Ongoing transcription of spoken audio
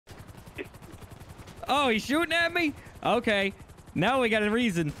Oh, he's shooting at me? Okay. Now we got a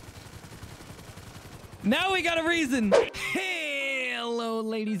reason. Now we got a reason. Hello,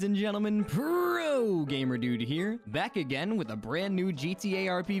 ladies and gentlemen. ProGamerDude here, back again with a brand new GTA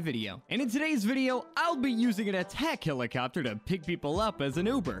RP video. And in today's video, I'll be using an attack helicopter to pick people up as an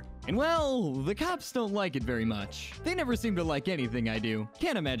Uber. And well, the cops don't like it very much. They never seem to like anything I do.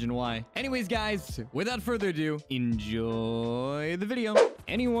 Can't imagine why. Anyways, guys, without further ado, enjoy the video.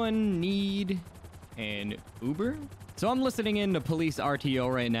 Anyone need an Uber? So I'm listening in to police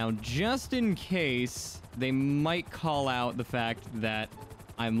RTO right now, just in case they might call out the fact that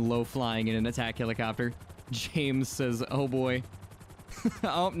I'm low flying in an attack helicopter. James says, oh boy.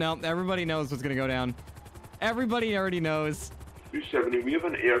 Oh, no, everybody knows what's gonna go down. Everybody already knows. 270, we have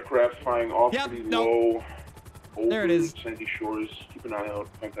an aircraft flying off pretty low there it is. Sandy Shores. Keep an eye out,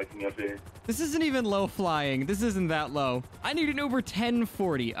 contacting FA. This isn't even low flying. This isn't that low. I need an Uber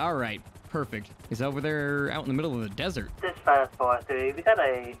 1040. All right. Perfect. He's over there out in the middle of the desert. This 543, we got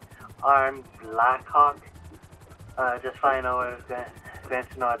a armed Blackhawk just flying over the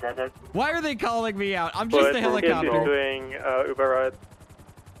desert. Why are they calling me out? I'm just a helicopter. Doing Uber ride.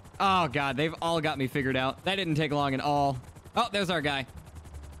 Oh god, they've all got me figured out. That didn't take long at all. Oh, there's our guy.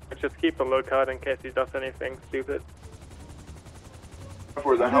 Just keep a lookout in case he does anything stupid. I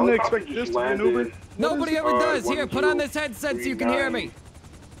didn't expect this to be an Uber. Nobody ever does. Here, put on this headset so you can hear me.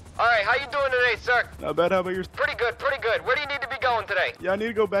 Alright, how you doing today, sir? Not bad, how about yours? Pretty good, pretty good. Where do you need to be going today? Yeah, I need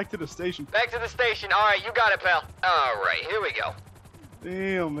to go back to the station. Back to the station. Alright, you got it, pal. Alright, here we go.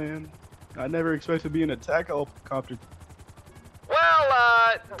 Damn, man. I never expected to be an attack helicopter.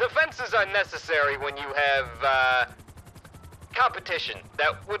 Well, defenses are necessary when you have, competition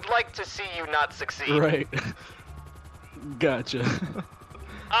that would like to see you not succeed. Right. Gotcha.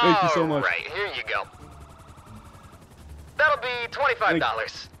 Thank you so much. Alright, here you go. That'll be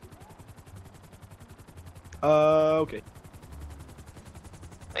 $25. Okay.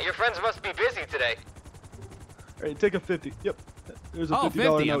 Your friends must be busy today. Alright, take a 50. Yep. There's a $50 50.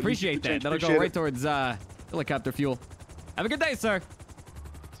 note. I appreciate that. That'll go right towards helicopter fuel. Have a good day, sir.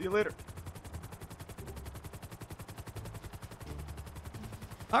 See you later.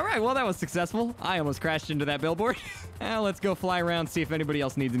 All right, well, that was successful. I almost crashed into that billboard. Now let's go fly around, see if anybody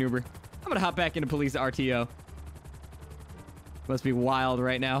else needs an Uber. I'm gonna hop back into police RTO. Must be wild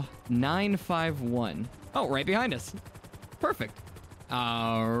right now. 951. Oh, right behind us. Perfect.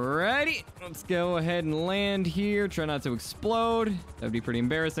 Alrighty, let's go ahead and land here. Try not to explode. That'd be pretty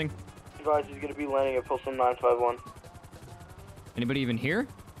embarrassing. Advise he's gonna be landing at Folsom 951. Anybody even here?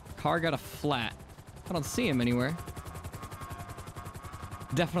 Car got a flat. I don't see him anywhere.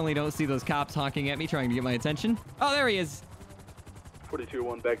 Definitely don't see those cops honking at me, trying to get my attention. Oh, there he is.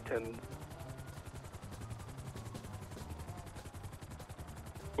 42-1, back 10.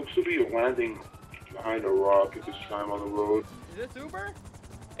 Looks to be landing behind a rock at this time on the road. Is this Uber?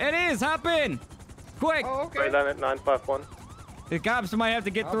 It is. Hop in. Quick. Oh, okay. Right down at 951. The cops might have to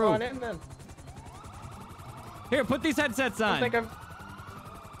get through. On in, then. Here, put these headsets on. I think I'm...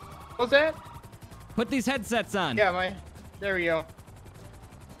 What's that? Put these headsets on. Yeah, there we go.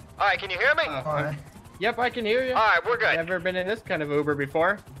 Alright, can you hear me? Yep, I can hear you. Alright, we're good. Never been in this kind of Uber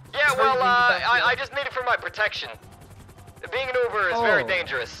before. Yeah, well, I just need it for my protection. Being an Uber is very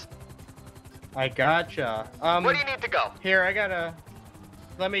dangerous. I gotcha. Where do you need to go? Here,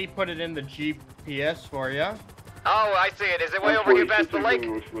 let me put it in the GPS for you. Oh, I see it. Is it way over here past the lake?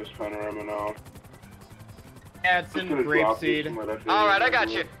 Northwest Panorama now. Yeah, it's in Grapeseed. Alright, I got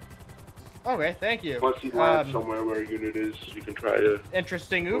you. Okay, thank you. Once he lands somewhere where a unit is, you can try to...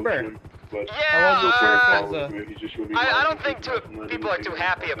 Interesting Uber. Yeah, I don't think people are too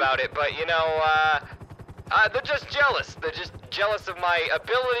happy about it, but, you know, they're just jealous. They're just jealous of my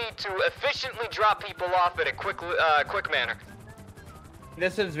ability to efficiently drop people off in a quick manner.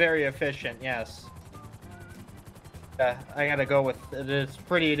 This is very efficient, yes. I gotta go with it. It's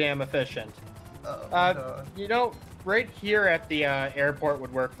pretty damn efficient. You know, right here at the airport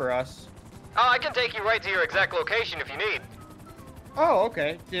would work for us. Oh, I can take you right to your exact location if you need. Oh,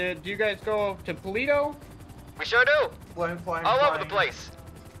 okay. Do you guys go to Toledo? We sure do. Flying, all over the place.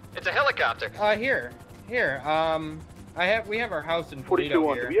 It's a helicopter. Here. We have our house in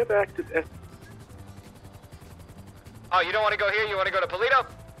Toledo here. Do we have active Oh, you don't want to go here? You want to go to Toledo?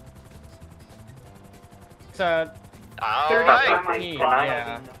 It's all right.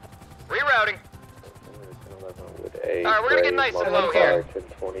 Yeah. Rerouting. Alright, we're gonna get nice and low here.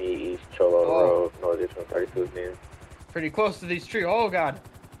 20 East Cholo Road, northeastern 32 is near. Pretty close to these trees. Oh god.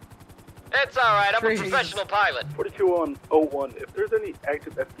 It's alright, I'm a professional pilot. 42-101, if there's any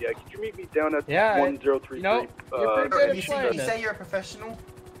active FBI, could you meet me down at 1033? No, you're pretty good at You playing say you're a professional?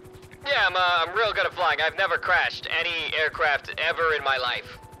 Yeah, I'm real good at flying. I've never crashed any aircraft ever in my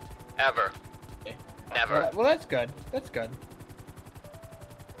life. Ever. Okay. Never. Well, that's good. That's good.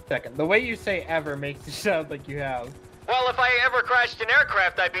 Second, the way you say ever makes it sound like you have. Well, if I ever crashed an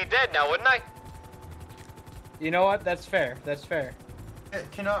aircraft, I'd be dead now, wouldn't I? You know what? That's fair. That's fair.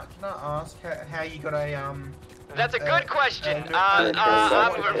 Can I ask how you got a That's a good question.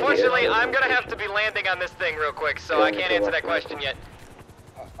 Unfortunately, I'm gonna have to be landing on this thing real quick, so I can't answer that question yet.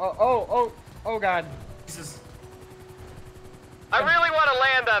 Oh God. Jesus. I really want to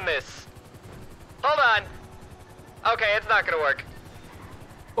land on this. Hold on. Okay, it's not gonna work.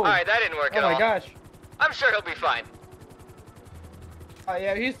 Oh. Alright, that didn't work at all. Oh my gosh. I'm sure he'll be fine. Oh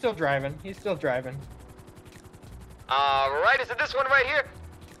yeah, he's still driving. He's still driving. Alright, is it this one right here?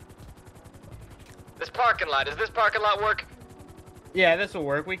 This parking lot. Does this parking lot work? Yeah, this will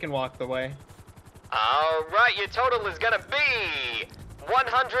work. We can walk the way. Alright, your total is gonna be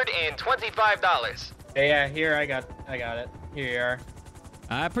 $125. Yeah, here I got it. Here you are.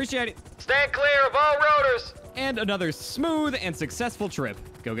 I appreciate it. Stand clear of all rotors. And another smooth and successful trip.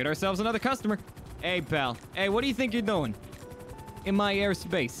 Go get ourselves another customer. Hey, pal. Hey, what do you think you're doing? In my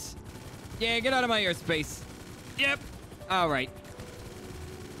airspace. Yeah, get out of my airspace. Yep. All right.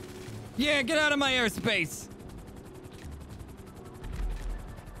 Yeah, get out of my airspace.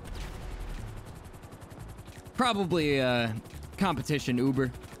 Probably competition Uber.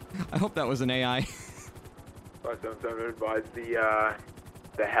 I hope that was an AI. 577 advise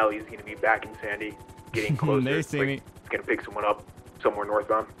the heli's gonna be back in Sandy, getting closer. They see me. It's gonna pick someone up somewhere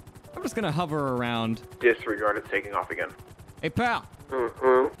northbound. I'm just gonna hover around. Disregard, it's taking off again. Hey, pal.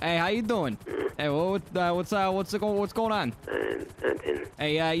 Hey, how you doing? Hey, what's going on? Nothing.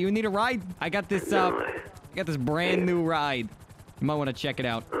 Hey, you need a ride? I got this brand new ride. You might want to check it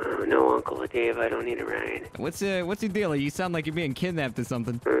out. No, Uncle Dave, I don't need a ride. What's your deal? You sound like you're being kidnapped or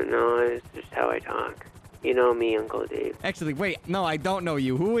something. No, it's just how I talk. You know me, Uncle Dave. Actually, wait. No, I don't know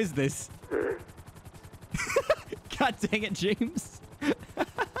you. Who is this? God dang it, James.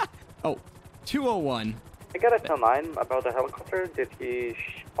 Oh, 201. I got a 10-9 about the helicopter. Did he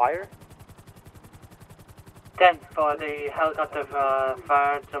fire? 10 for the helicopter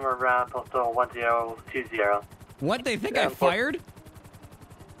fired somewhere around postal 1020. What? They think I fired?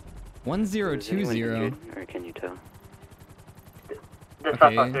 1020. Or can you tell? The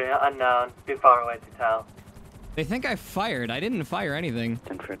suspect unknown, too far away to tell. They think I fired. I didn't fire anything.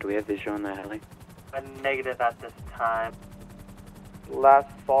 10-4, do we have visual on the heli? A negative at this time.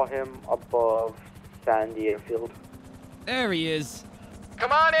 Last saw him above Sandy Airfield. There he is.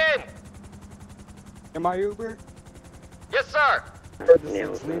 Come on in. Am I Uber? Yes, sir.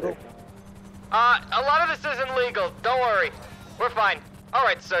 Is legal? A lot of this isn't legal. Don't worry. We're fine. All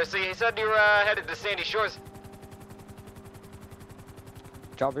right, sir. So you said you're headed to Sandy Shores?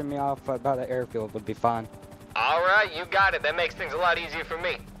 Dropping me off by the airfield would be fine. All right, you got it. That makes things a lot easier for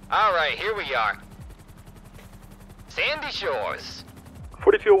me. All right, here we are. Sandy Shores.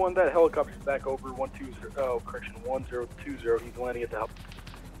 4201, that helicopter's back over 1020. He's landing at the help.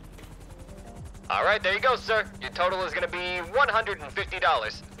 All right, there you go, sir. Your total is going to be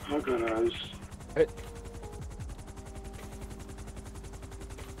 $150. Okay, nice. Hey.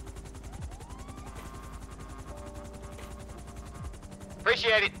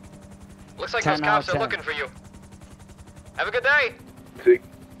 Appreciate it. Looks like those cops are looking for you. Have a good day. Take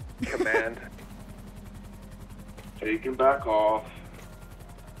command. Take him back off.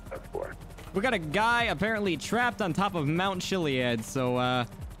 That's 4. We got a guy apparently trapped on top of Mount Chiliad, so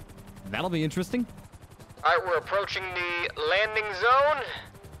that'll be interesting. All right, we're approaching the landing zone.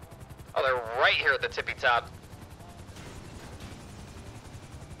 Oh, they're right here at the tippy top.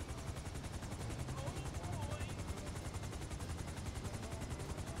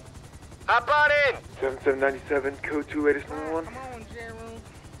 Hop on in. 7797, code 2 latest 111. Come on, Zero.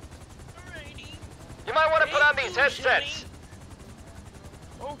 Alrighty. You might want to put on these headsets.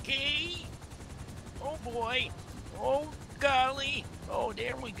 Okay. Oh boy. Oh golly. Oh,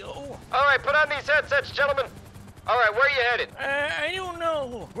 there we go. All right, put on these headsets, gentlemen. All right, where are you headed? I don't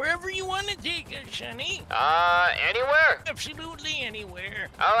know. Wherever you want to take us, Sonny. Anywhere? Absolutely anywhere.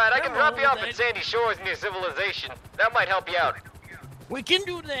 All right, I can drop you off that. at Sandy Shores near Civilization. That might help you out. We can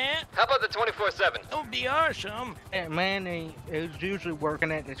do that. How about the 24/7? That would be awesome. That man is usually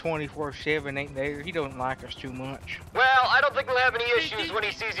working at the 24/7 ain't there. He don't like us too much. Well, I don't think we'll have any issues when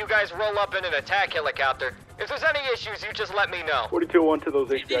he sees you guys roll up in an attack helicopter. If there's any issues, you just let me know. 4201 to those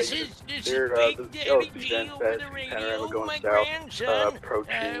HBI This units. is They're Big Daddy G event over that the radio, panorama going my south, grandson.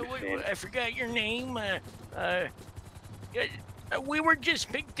 approaching Sandy. I forgot your name. We were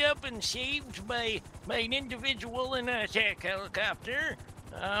just picked up and saved by an individual in an attack helicopter.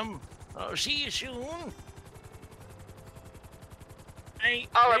 I'll see you soon.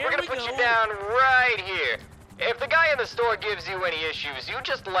 Alright, we're gonna put you down right here. If the guy in the store gives you any issues, you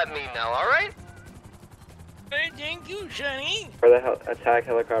just let me know, alright? Thank you, Sonny. For the attack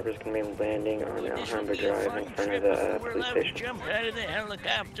helicopters can be landing on Alhambra Drive in front of the police station. Jump out of the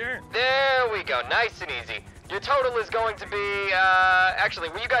helicopter. There we go, nice and easy. Your total is going to be, actually,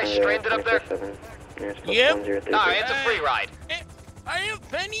 were you guys stranded up there? Yep. Alright, it's a free ride. I have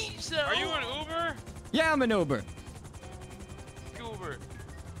pennies, though. Are you an Uber? Yeah, I'm an Uber. Uber.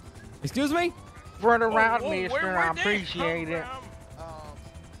 Excuse me? Run around, mister. I appreciate it.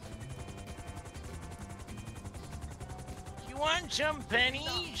 You want some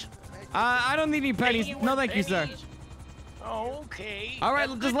pennies? I don't need any pennies. No, thank you, sir. Okay. All right,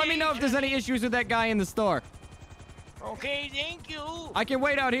 just let me know if there's any issues with that guy in the store. Okay, thank you. I can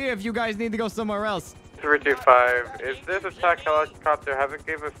wait out here if you guys need to go somewhere else. 325, is this attack helicopter haven't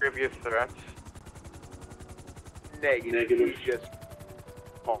given previous threats? Negative. Just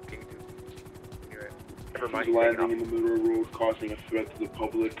talking to. Never mind. He's landing in the middle of the road, causing a threat to the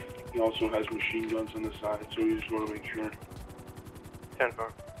public. He also has machine guns on the side, so we just want to make sure.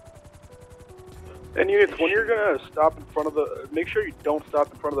 10-4. And units, when you're gonna stop in front of the, make sure you don't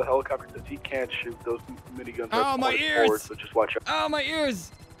stop in front of the helicopter because he can't shoot those miniguns. Oh, my ears! Forward, so just watch out. Oh, my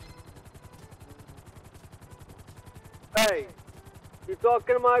ears! Hey, you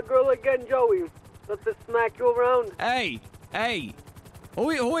talking to my girl again, Joey? Let's just smack you around. Hey,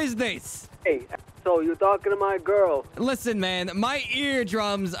 who is this? Hey, so you talking to my girl? Listen, man, my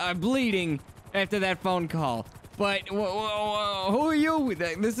eardrums are bleeding after that phone call. But who are you?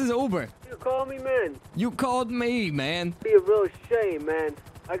 This is Uber. You call me, man? You called me, man. Be a real shame, man.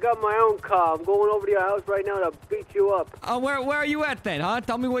 I got my own car. I'm going over to your house right now to beat you up. Oh, where are you at then, huh?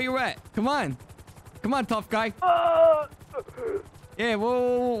 Tell me where you're at. Come on, tough guy. Yeah,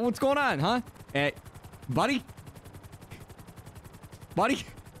 what's going on, huh? Hey, buddy?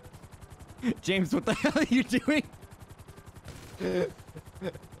 James, what the hell are you doing?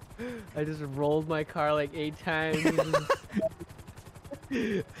 I just rolled my car like 8 times.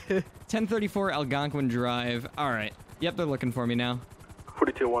 1034 Algonquin Drive. All right. Yep, they're looking for me now.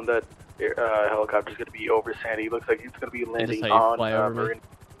 42-1, that helicopter's gonna be over Sandy. Looks like it's gonna be landing on Marine.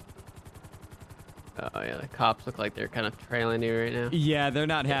 Oh yeah, the cops look like they're kind of trailing you right now. Yeah, they're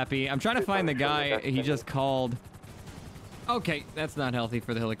not happy. I'm trying to find the guy he just called. Okay, that's not healthy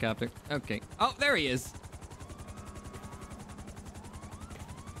for the helicopter. Okay. Oh, there he is.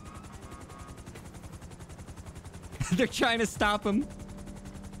 They're trying to stop him.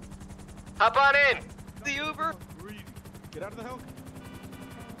 Hop on in. The Uber. Get out of the helicopter.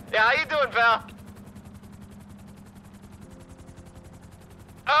 Yeah, how you doing, pal?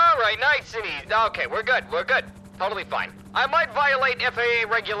 All right, nice and easy. Okay, we're good. Totally fine. I might violate FAA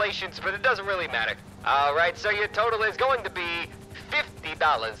regulations, but it doesn't really matter. All right, so your total is going to be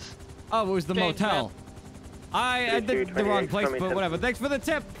 $50. Oh, it was the motel. I did the wrong place, but whatever. Thanks for the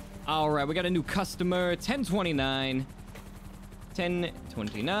tip. All right, we got a new customer, 1029.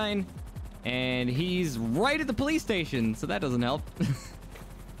 1029. And he's right at the police station, so that doesn't help.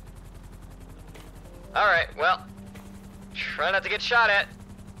 All right, well, try not to get shot at.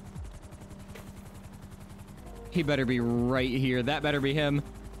 He better be right here. That better be him.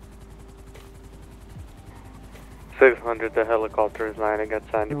 600, the helicopter is landing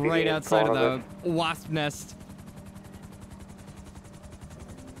outside the right outside of the wasp nest.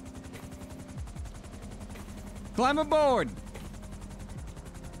 Climb aboard.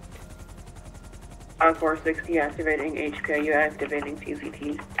 R460 activating HKU, activating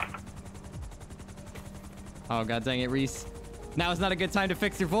TCT. Oh, god dang it, Reese. Now is not a good time to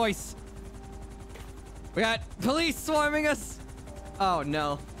fix your voice. We got police swarming us. Oh,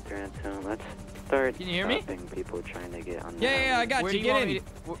 no. Let's start Can you hear me? People trying to get on the Yeah, I got you. Get in.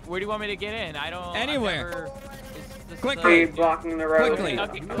 Where do you want me to get in? I don't... Anywhere. Quickly. Blocking the road. Quickly.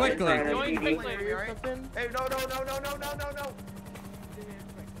 Hey, no.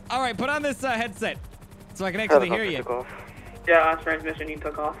 All right, put on this headset so I can actually hear you. Yeah, transmission, you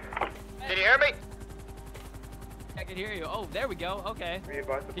took off. Can you hear me? I can hear you. Oh, there we go. Okay.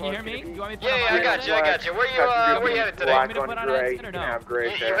 Can you hear me? You want me to put Yeah, on I got you. Where you headed today? You want me to put on a headset or no?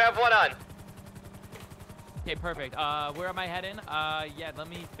 You have one on. Okay, perfect. Where am I heading? Yeah, let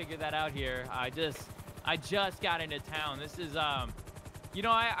me figure that out here. I just got into town. This is you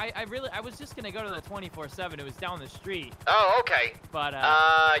know, I was just gonna go to the 24/7. It was down the street. Oh, okay. But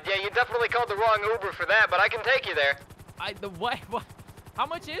yeah, you definitely called the wrong Uber for that, but I can take you there. What? How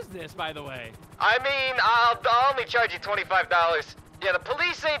much is this, by the way? I mean, I'll only charge you $25. Yeah, the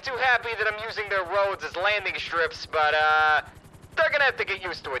police ain't too happy that I'm using their roads as landing strips, but They're gonna have to get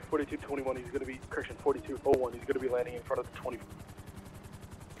used to it. 4221, he's gonna be, correction, 4201, he's gonna be landing in front of the 20.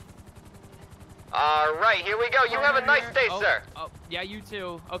 Alright, here we go. You have a nice day, sir. Oh, yeah, you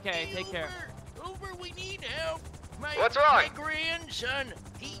too. Okay, take care. Over, we need help. What's wrong? My grandson,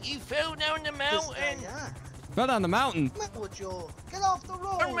 he fell down the mountain. Fell down the mountain. Get off the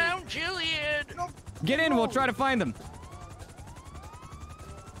road. On Mount Gilead. Get in, we'll try to find him.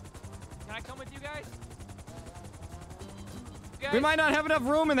 Can I come with you guys? We might not have enough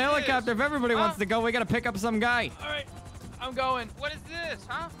room in the helicopter if everybody wants to go. We gotta pick up some guy. All right, I'm going. What is this,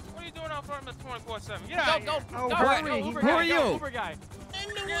 huh? What are you doing out front of the 24/7? Who are you? Uber guy. In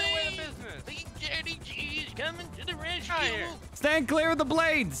the way. Big Daddy G is coming to the rescue. Stand clear of the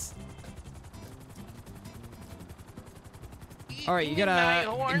blades. All right, you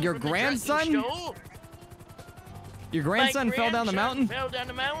got your grandson? Your grandson fell down the mountain? Fell down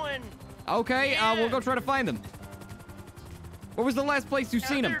the mountain. Okay, we'll go try to find him. What was the last place you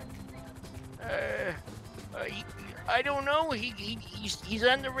seen him? I don't know. He's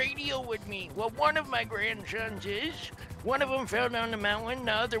on the radio with me. Well, one of my grandsons is. One of them fell down the mountain.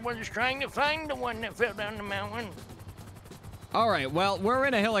 The other one's trying to find the one that fell down the mountain. All right, well, we're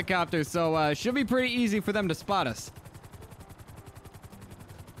in a helicopter, so should be pretty easy for them to spot us.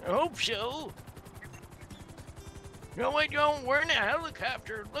 I hope so. No, I don't. We're in a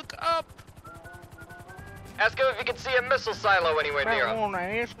helicopter. Look up. Ask him if you can see a missile silo anywhere near I him. want to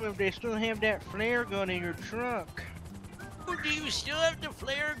ask them if they still have that flare gun in your truck. Oh, do you still have the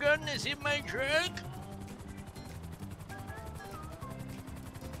flare gun that's in my truck?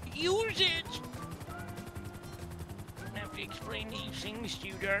 Use it. I have to explain these things to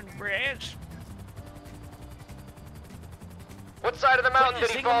you, darn brats. What side of the mountain did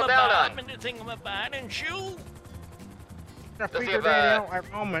he fall down on? The thingamabob and shoot. I figured that out at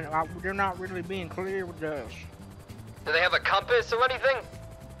the moment. They're not really being clear with us. Do they have a compass or anything?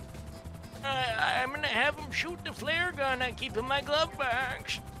 I'm gonna have him shoot the flare gun I keep in my glove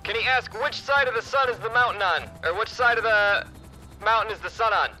box. Can he ask which side of the sun is the mountain on? Or which side of the mountain is the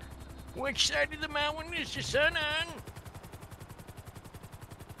sun on? Which side of the mountain is the sun on?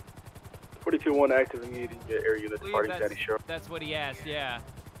 42-1 activating the air unit departing Sandy Shore. That's what he asked, yeah.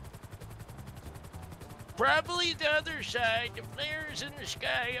 Probably the other side. The flare's in the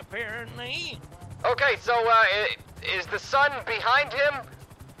sky, apparently. Okay, so, is the sun behind him?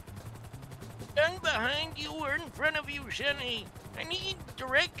 Sun behind you or in front of you, Sonny? I need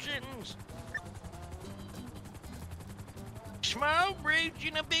directions. Small bridge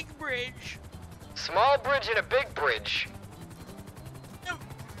and a big bridge. Small bridge and a big bridge.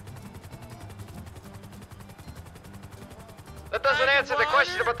 That doesn't answer the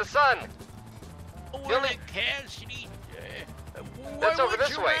question about the sun. Cassidy. That's over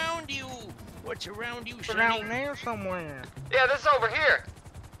this way. What's around you? What's around you, Sonny? Around there somewhere. Yeah, this is over here.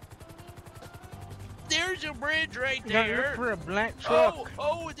 There's a bridge right You gotta there. look for a black truck.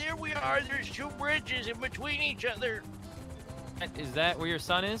 Oh, there we are. There's two bridges in between each other. Is that where your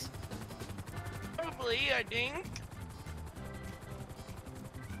son is? Probably, I think.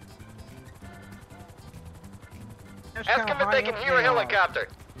 Ask him if they can hear a helicopter.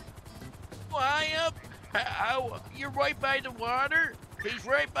 High up? You're right by the water? He's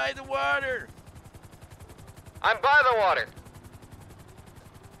right by the water. I'm by the water.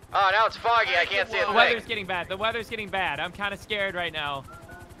 Oh, now it's foggy. I can't see a The thing. weather's getting bad. The weather's getting bad. I'm kind of scared right now.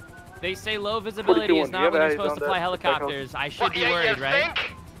 They say low visibility is not when you're supposed to fly helicopters. I should be worried, right?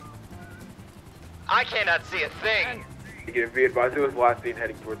 Think? I cannot see a thing. You can be advised it was last seen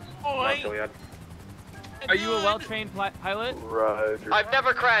heading towards Mount Gilead. Are you a well-trained pilot? Roger. I've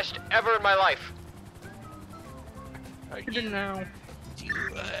never crashed ever in my life. You didn't know.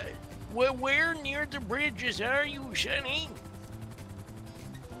 Where near the bridges are you, Sonny?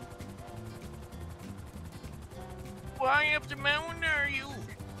 Why up the mountain are you?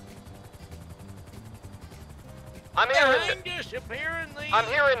 I'm Behind us, apparently. I'm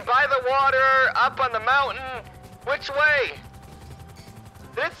hearing by the water, up on the mountain. Which way?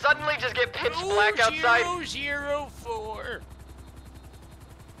 Did it suddenly just get pitch black outside? 2004.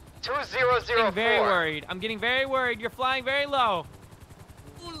 2004. I'm very worried. I'm getting very worried. You're flying very low.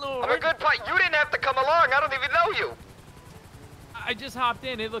 Oh, Lord. I'm a good pilot. You didn't have to come along. I don't even know you. I just hopped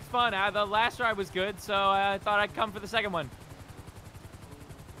in. It looked fun. The last ride was good, so I thought I'd come for the second one.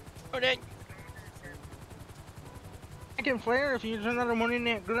 Oh, that... I can flare if there's another one in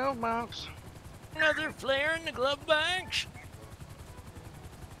that glove box. Another flare in the glove box?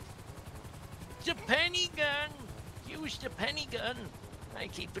 It's a penny gun. Use the penny gun. I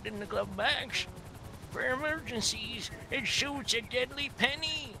keep it in the glove box. For emergencies, it shoots a deadly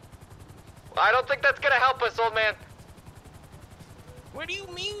penny. I don't think that's gonna help us, old man. What do you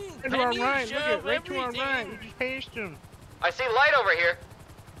mean? Right to our Pennies right. Look of at right to our everything. right. We just passed him. I see light over here.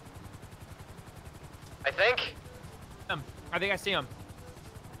 I think. I think I see him.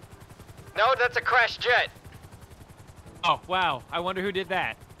 No, that's a crashed jet. Oh, wow. I wonder who did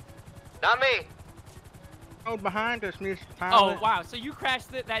that. Not me. Oh, behind us, Mr. Oh, Pilot. wow. So you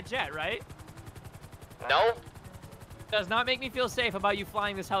crashed that jet, right? No. Does not make me feel safe about you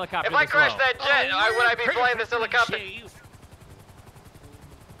flying this helicopter. If I this crashed low. that jet, would I be flying this helicopter?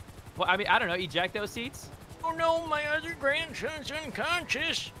 Well, I mean, I don't know. Eject those seats? Oh no, my other grandson's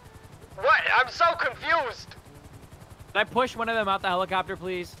unconscious. What? I'm so confused. Can I push one of them out the helicopter,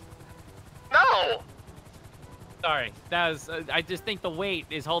 please? No. Sorry. That was. I just think the weight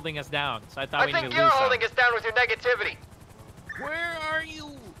is holding us down. So I thought we needed to lose I think you're some. holding us down with your negativity. Where are you?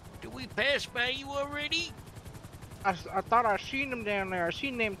 Did we pass by you already? I thought I seen them down there. I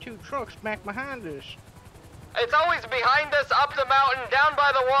seen them 2 trucks back behind us. It's always behind us, up the mountain, down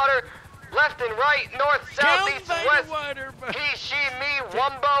by the water, left and right, north, south, Down east, by and west. the water. He, she, me,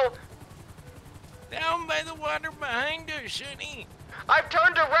 Wumbo. Down by the water behind us, Sonny. I've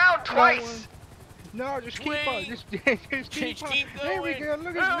turned around twice. No, just keep on. Wait. Just Just on. keep There we going. go.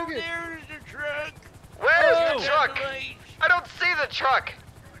 Look Oh, at look at. there's the truck. Where's the Oh, truck? I don't see the truck.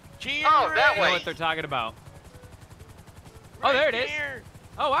 Oh, that I know way. what they're talking about. Oh, there it is. There.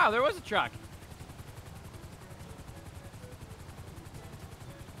 Oh, wow. There was a truck.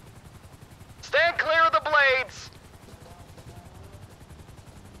 Stand clear of the blades.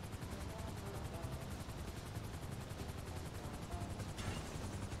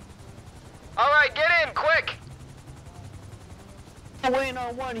 All right, get in, quick. Waiting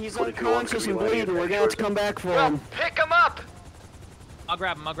on one. He's unconscious and bleeding. We're gonna have to come back for him. Pick him up. I'll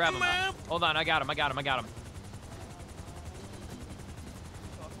grab him. I'll grab him. Hold on. I got him. I got him. I got him.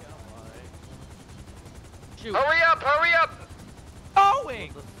 Shoot. Hurry up, hurry up.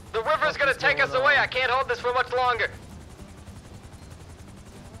 Going. The river's gonna take us away. I can't hold this for much longer.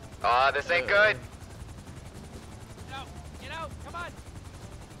 Ah, this ain't good. Get out. Come on.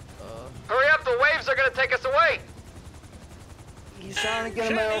 Hurry up, the waves are gonna take us away. He's trying to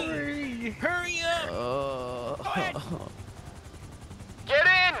get him out. Hurry up. Get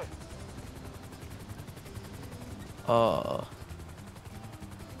in. Oh.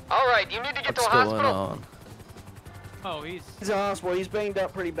 All right, you need to get What's to a going hospital. on? Oh, he's in the hospital. He's banged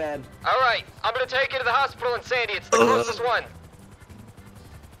up pretty bad. All right, I'm gonna take you to the hospital in Sandy. It's the closest one.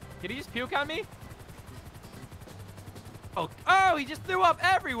 Did he just puke on me? Oh, he just threw up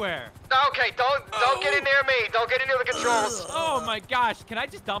everywhere. Okay, don't get in near me. Don't get in near the controls. Oh my gosh, can I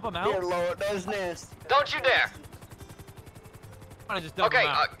just dump him out? Dear Lord, that was nasty. Don't you dare. I want to just dump Okay, him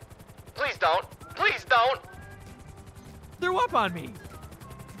out. please don't. Please don't. Threw up on me.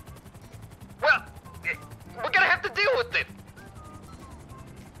 Well, we're gonna have to deal with it.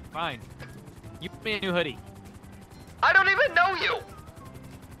 Fine. You give me a new hoodie. I don't even know you.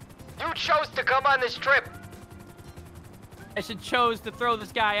 You chose to come on this trip. I should chose to throw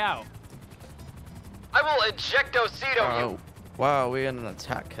this guy out. I will ejectocito you. Wow, we're in an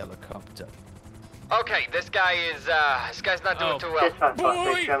attack helicopter. Okay, this guy's not doing too well.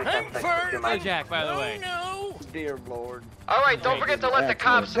 Boy, I'm farting. Hey, Jack, by the way. No. Dear Lord. All right, don't forget to let the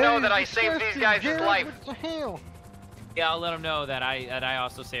cops know that I saved these guys' life. What the hell? Yeah, I'll let him know that I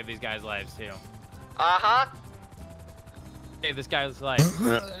also saved these guys' lives too. Uh-huh. Save this guy's life.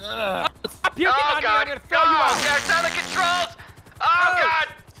 Stop puking Oh, on me! God. I'm gonna throw you out. There's on the controls. Oh,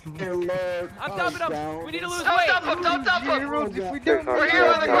 God. Dear Lord. I'm dumping him. We need to lose Don't weight. dump him. Don't dump him. We're here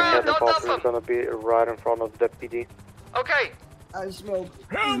on the ground, don't dump him. gonna be right in front of the PD. Okay. I smelled.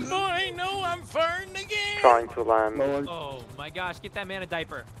 Oh boy, no, I'm farting again. Trying to land. Lord. Oh my gosh, get that man a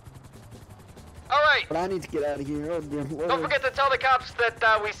diaper. All right. But I need to get out of here. Oh, dear Lord. Don't forget to tell the cops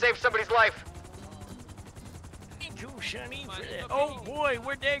that we saved somebody's life. Thank you, Sonny, for that. Oh boy,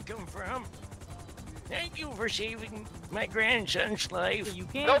 where'd that come from? Thank you for saving my grandson's life. You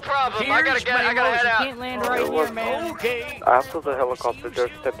can't. No problem. I gotta head You out. can't land right here, man. Okay. After the helicopter, there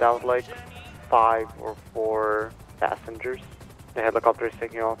stepped out like 5 or 4 passengers. The helicopter is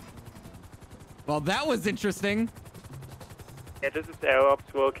taking off. Well, that was interesting. Yeah, this is Air Ops.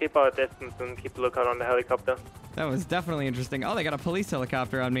 We'll keep our distance and keep a lookout on the helicopter. That was definitely interesting. Oh, they got a police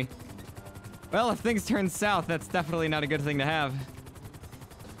helicopter on me. Well, if things turn south, that's definitely not a good thing to have.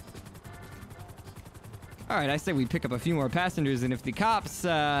 All right, I say we pick up a few more passengers, and if the cops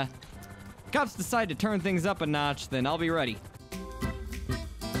decide to turn things up a notch, then I'll be ready.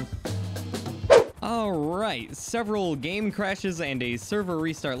 All right, several game crashes and a server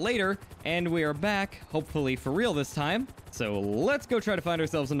restart later, and we are back, hopefully for real this time. So let's go try to find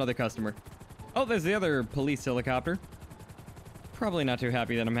ourselves another customer. Oh, there's the other police helicopter. probably not too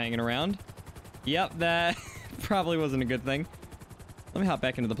happy that I'm hanging around. Yep, that probably wasn't a good thing. Let me hop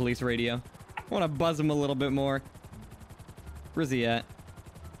back into the police radio. I want to buzz him a little bit more. Where's he at?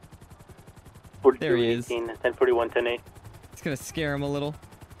 There he is. 1041, 10-8. It's gonna scare him a little.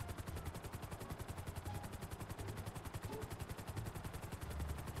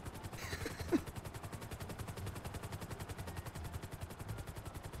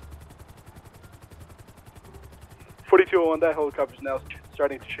 On that helicopter's now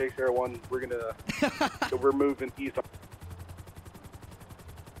starting to chase Air 1. We're gonna we're moving east.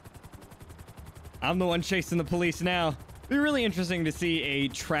 I'm the one chasing the police now. It'd be really interesting to see a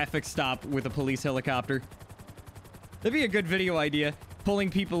traffic stop with a police helicopter. That'd be a good video idea. Pulling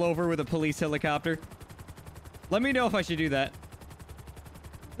people over with a police helicopter. Let me know if I should do that.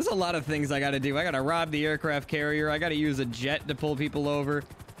 There's a lot of things I gotta do. I gotta rob the aircraft carrier. I gotta use a jet to pull people over.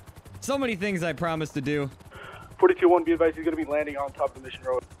 So many things I promised to do. 42-1, be advised he's going to be landing on top of the Mission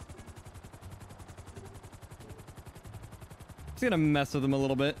Road. Just gonna mess with him a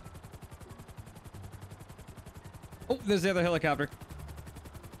little bit. Oh, there's the other helicopter.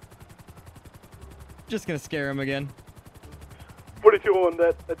 Just gonna scare him again. 42-1,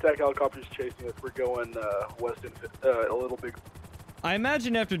 that attack helicopter's chasing us. We're going west a little bit. I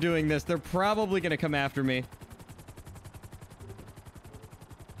imagine after doing this, they're probably gonna come after me.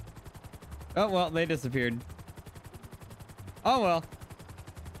 Oh, well, they disappeared. Oh, well.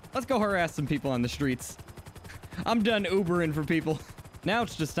 Let's go harass some people on the streets. I'm done Ubering for people. Now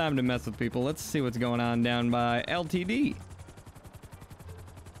it's just time to mess with people. Let's see what's going on down by LTD.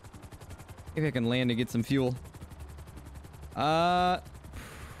 Maybe I can land to get some fuel.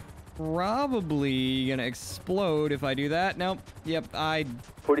 Probably gonna explode if I do that. Nope. Yep,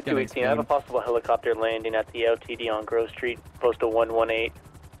 4218, I have a possible helicopter landing at the LTD on Grove Street, postal 118.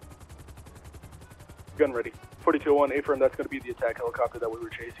 Gun ready. 42-1, affirm that's going to be the attack helicopter that we were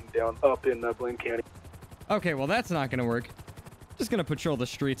chasing down up in Blaine County. Okay, well that's not gonna work. Just gonna patrol the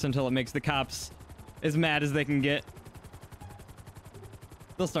streets until it makes the cops as mad as they can get.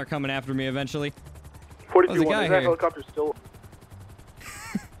 They'll start coming after me eventually. 42-1, is that helicopter still?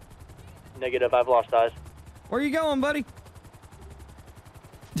 Negative, I've lost eyes. Where you going, buddy?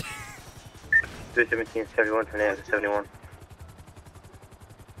 217, 71,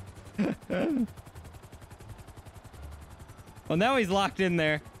 71. Well, now he's locked in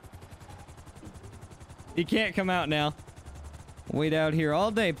there. He can't come out now. Wait out here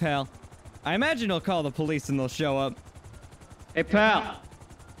all day, pal. I imagine he'll call the police and they'll show up. Hey, pal.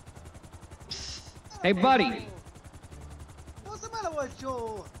 Hey, buddy. What's the matter with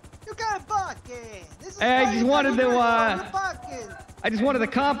you? You got barking. Hey, I just wanted to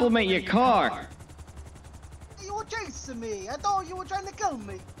compliment your car. You were chasing me. I thought you were trying to kill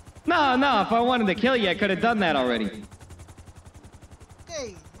me. No, if I wanted to kill you, I could have done that already.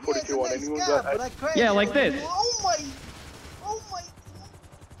 Okay. 42-1, anyone got... Yeah, like this. Oh my.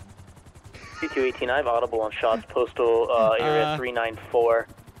 2218, I have audible on shots, postal area 394.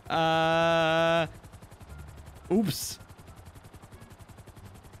 Oops.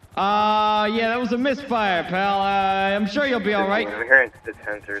 Yeah, that was a misfire, pal. I'm sure you'll be alright. I'm hearing the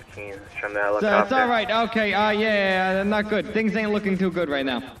 1013 from the helicopter. It's alright, okay, yeah, not good. Things ain't looking too good right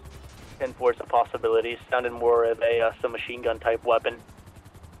now. 10-4 is a possibility. Sounded more of a submachine gun type weapon.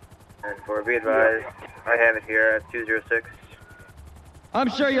 10-4, be advised. I have it here at 206.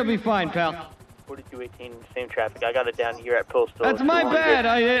 I'm sure you'll be fine, pal. 4218, same traffic. I got it down here at postal. That's my bad.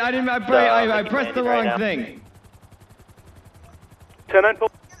 I pressed the wrong thing. 10-9.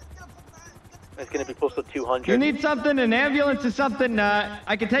 It's gonna be postal 200. You need something, an ambulance or something?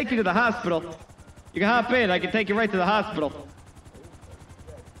 I can take you to the hospital. You can hop in. I can take you right to the hospital.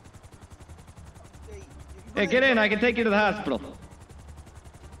 Yeah, get in. I can take you to the hospital.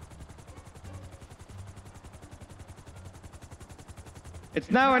 It's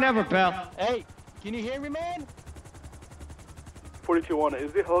now or never, pal. Hey, can you hear me, man? 42-1,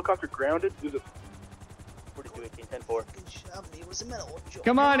 is the helicopter grounded? Is it? 4218, 10-4.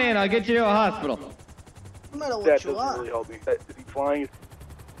 Come on in. I'll get you to a hospital. That doesn't really help me. Is he flying?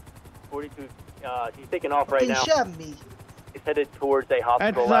 42, he's taking off right now. Shot me. He's headed towards a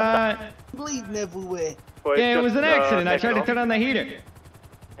hospital. Bleeding everywhere. Yeah, it was an accident. I tried to turn on the heater.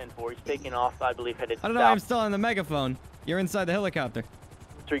 10-4, he's taking off, I believe, headed I don't know, I'm still on the megaphone. You're inside the helicopter.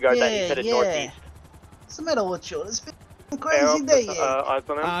 Disregard that, he's headed northeast. What's the matter with you? It's a crazy day.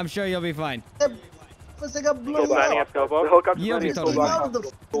 I'm sure you'll be fine. First I got blown up. The helicopter's You'll be totally out of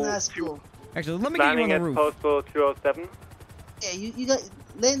fine. the hospital. Actually, let me get you on the roof. Postal 207. Yeah, you got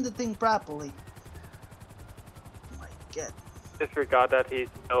land the thing properly. Oh my god. Disregard that, he's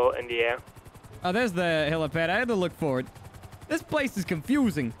still in the air. Oh, there's the helipad. I had to look for it. This place is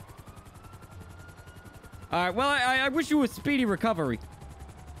confusing. All right, well, I wish you a speedy recovery.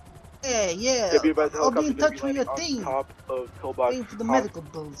 Yeah, yeah. I'll be in touch with your team. Paying for the medical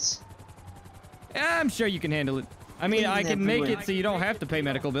bills. Yeah, I'm sure you can handle it. I mean, I can make it so you don't have to pay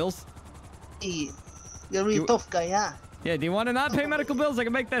medical bills. Hey, you're a really tough guy, huh? Yeah, do you want to not pay medical bills? I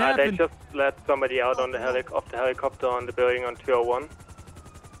can make that happen. They just let somebody out on the helicopter on the building on 201.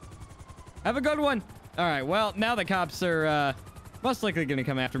 Have a good one. All right, well, now the cops are most likely going to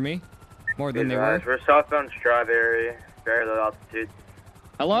come after me. More than they were. We're southbound Strawberry, very low altitude.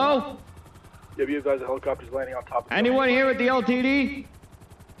 Hello? Yeah, you guys, the helicopter's landing on top of the Anyone here with the LTD?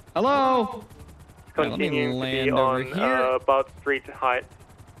 Hello? Continuing to be on about street height.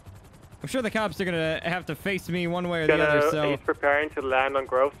 I'm sure the cops are going to have to face me one way or the other, so... He's preparing to land on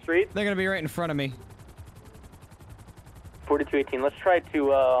Grove Street. They're going to be right in front of me. 4218, let's try to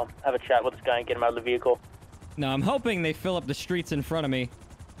have a chat with this guy and get him out of the vehicle. No, I'm hoping they fill up the streets in front of me.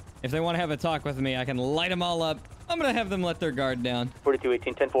 If they want to have a talk with me, I can light them all up. I'm going to have them let their guard down.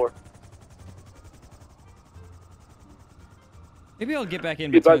 4218, 10-4. Maybe I'll get back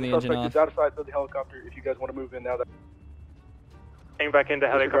in between the engine off. Outside of the helicopter if you guys want to move in now. Getting back into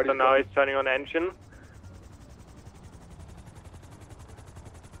helicopter now, he's turning on engine.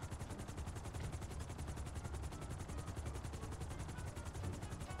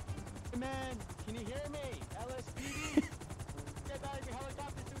 Hey man, can you hear me? LSPD? Get out of your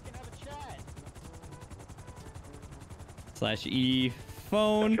helicopter so we can have a chat. /E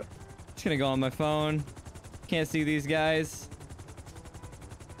phone. Just gonna go on my phone. Can't see these guys.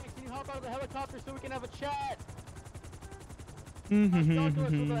 Hey, can you hop out of the helicopter so we can have a chat?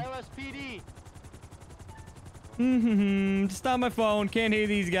 LSPD. Just on my phone. Can't hear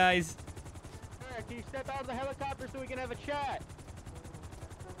these guys. Sir, can you step out of the helicopter so we can have a chat?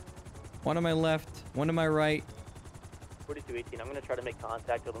 One on my left, one on my right. 4218, I'm gonna try to make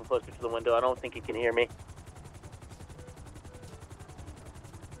contact with him closer to the window. I don't think he can hear me.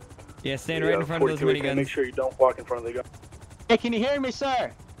 Yeah, stand right in front of those miniguns. Make sure you don't walk in front of the gun. Hey, can you hear me,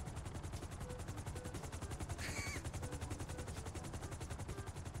 sir?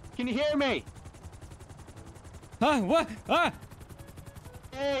 Can you hear me? Huh? What? Ah!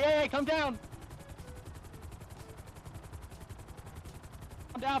 Hey, come down.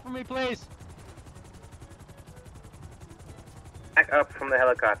 Come down for me, please. Back up from the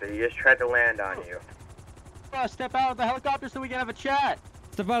helicopter. He just tried to land on you. Step out of the helicopter so we can have a chat.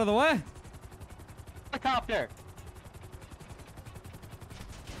 Step out of the what? Helicopter.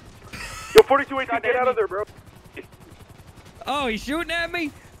 Yo, 4218, get out of there, bro. Oh, he's shooting at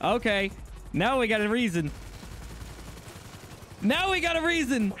me? Okay. Now we got a reason. Now we got a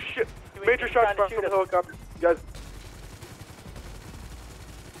reason. Oh, shit. Major shots from the helicopter. You guys.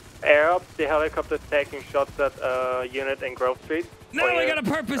 Air up, the helicopter's taking shots at unit in Grove Street. Now I got a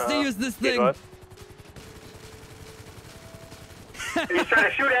purpose to use this thing. He's trying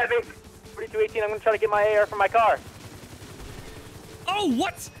to shoot at me. 4218, I'm gonna try to get my AR from my car. Oh,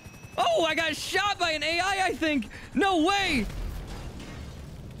 what? Oh, I got shot by an AI, I think. No way.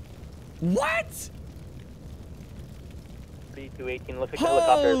 What? 3218, looks like the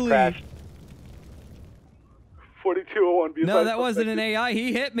helicopter has crashed. 4201, no, that wasn't an AI.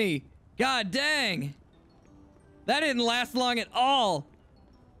 He hit me. God dang. That didn't last long at all.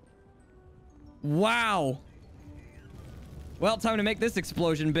 Wow. Well, time to make this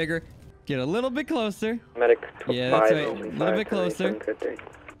explosion bigger. Get a little bit closer. Medic. Yeah, that's right. A little bit closer. A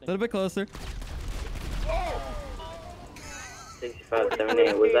little bit closer.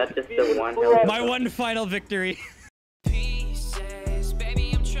 6578, was that just the one helicopter? My one final victory.